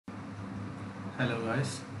Hello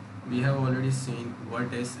guys, we have already seen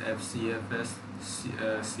what is fcfs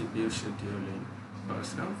CPU scheduling.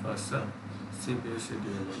 First come first serve CPU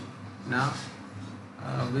scheduling. Now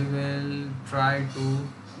we will try to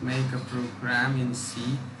make a program in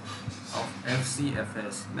C of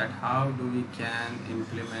fcfs, that how do we can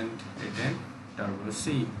implement it in Turbo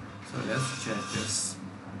C. So let's check this.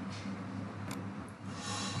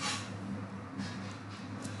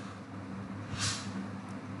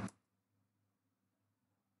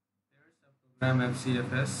 Program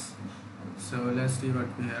fcfs. So let's see what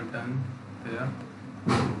we have done here.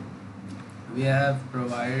 We have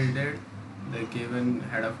provided the given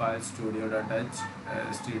header file studio.h,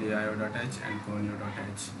 stdio.h and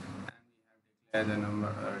conio.h, and we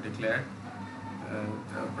have declared the declared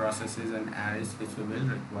the processes and arrays which we will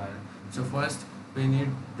require. So first we need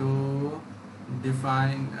to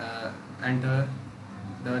define enter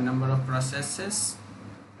the number of processes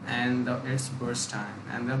and its burst time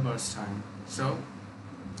and the burst time. So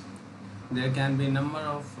there can be number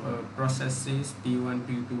of processes p1,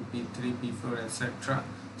 p2, p3, p4, etc.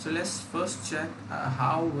 So let's first check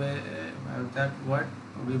how that what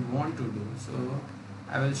we want to do. So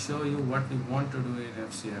I will show you what we want to do in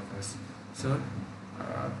fcfs. So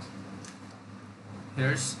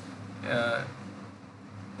here's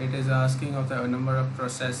it is asking of the number of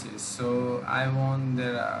processes. So I want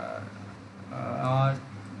there are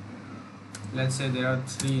let's say there are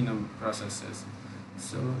three processes.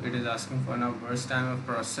 So it is asking for now burst time of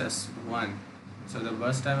process 1. So the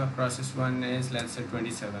burst time of process 1 is, let's say,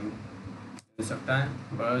 27 minutes of time.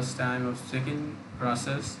 Burst time of second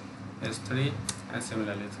process is 3, and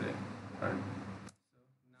similarly 3. Right.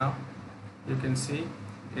 So now you can see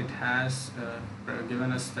it has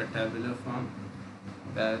given us the tabular form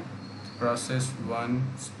that process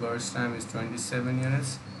 1's burst time is 27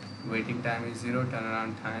 units, waiting time is 0,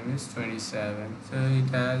 turnaround time is 27. So it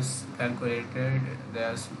has calculated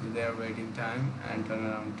their waiting time and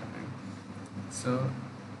turnaround time. So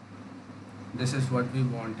this is what we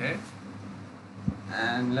wanted,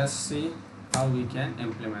 and let's see how we can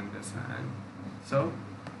implement this. And so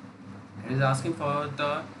it is asking for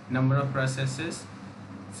the number of processes.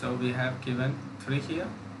 So we have given 3 here.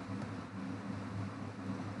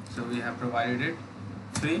 So we have provided it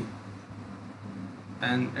 3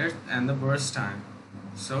 and the burst time.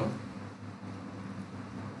 So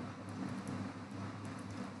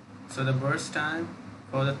the burst time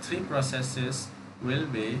for the 3 processes will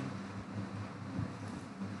be,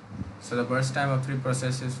 so the burst time of 3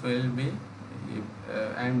 processes will be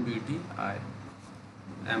mbti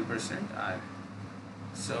ampersand I.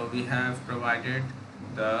 So we have provided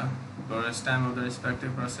the burst time of the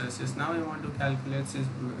respective processes. Now we want to calculate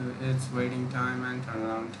its waiting time and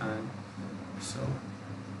turnaround time. So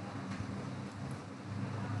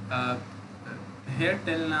here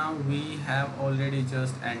till now we have already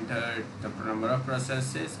just entered the number of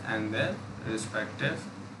processes and their respective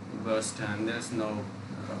burst time. There's no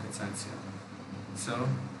rocket science here. So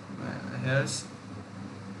here's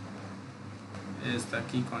is the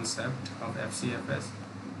key concept of fcfs,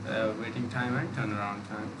 waiting time and turnaround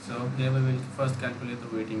time. So here we will first calculate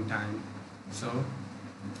the waiting time. So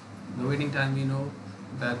the waiting time, we know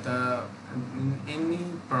that in any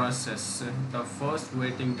process, the first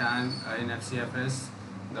waiting time in fcfs,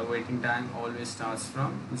 the waiting time always starts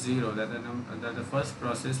from 0, that the first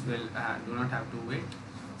process will do not have to wait.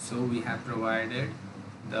 So we have provided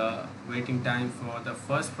the waiting time for the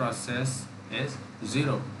first process is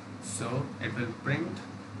 0. So it will print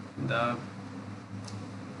the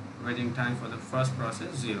waiting time for the first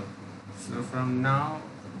process 0. So from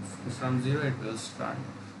 0 it will start.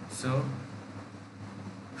 So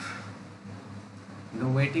the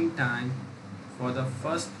waiting time for the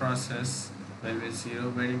first process will be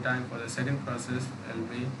 0. Waiting time for the second process will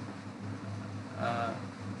be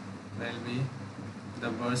the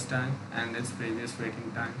burst time and its previous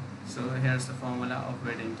waiting time. So here's the formula of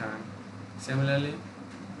waiting time. Similarly,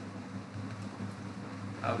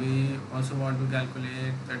 we also want to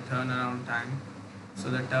calculate the turnaround time. So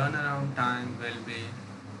the turnaround time will be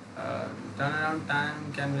turnaround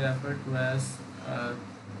time can be referred to as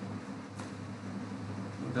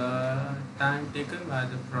the time taken by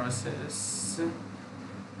the process,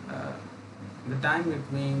 the time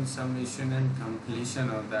between submission and completion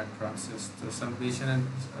of that process, the submission and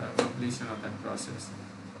completion of that process.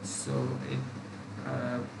 So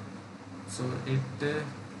it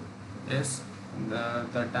is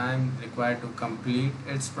the time required to complete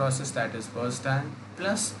its process, that is burst time,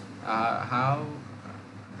 plus how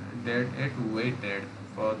did it waited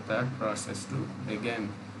for that process to begin.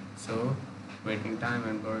 So waiting time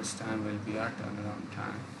and burst time will be our turnaround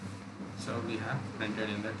time. So we have printed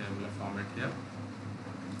in the tabular format here.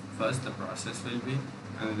 First the process will be,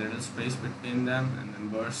 and a little space between them, and then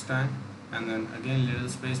burst time, and then again little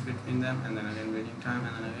space between them, and then again waiting time,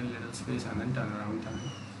 and then again little space, and then turnaround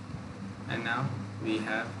time. And now we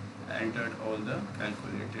have entered all the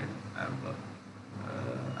calculated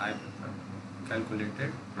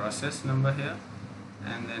calculated process number here,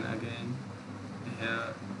 and then again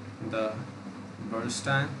here the burst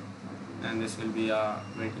time, and this will be our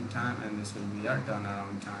waiting time, and this will be our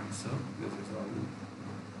turnaround time. So this is all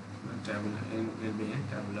the tabular will be in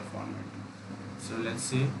tabular format. So let's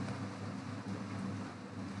see,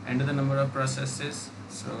 enter the number of processes.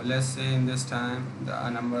 So let's say in this time the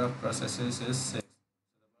number of processes is 6.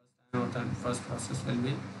 So the first process will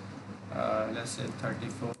be let's say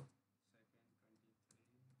 34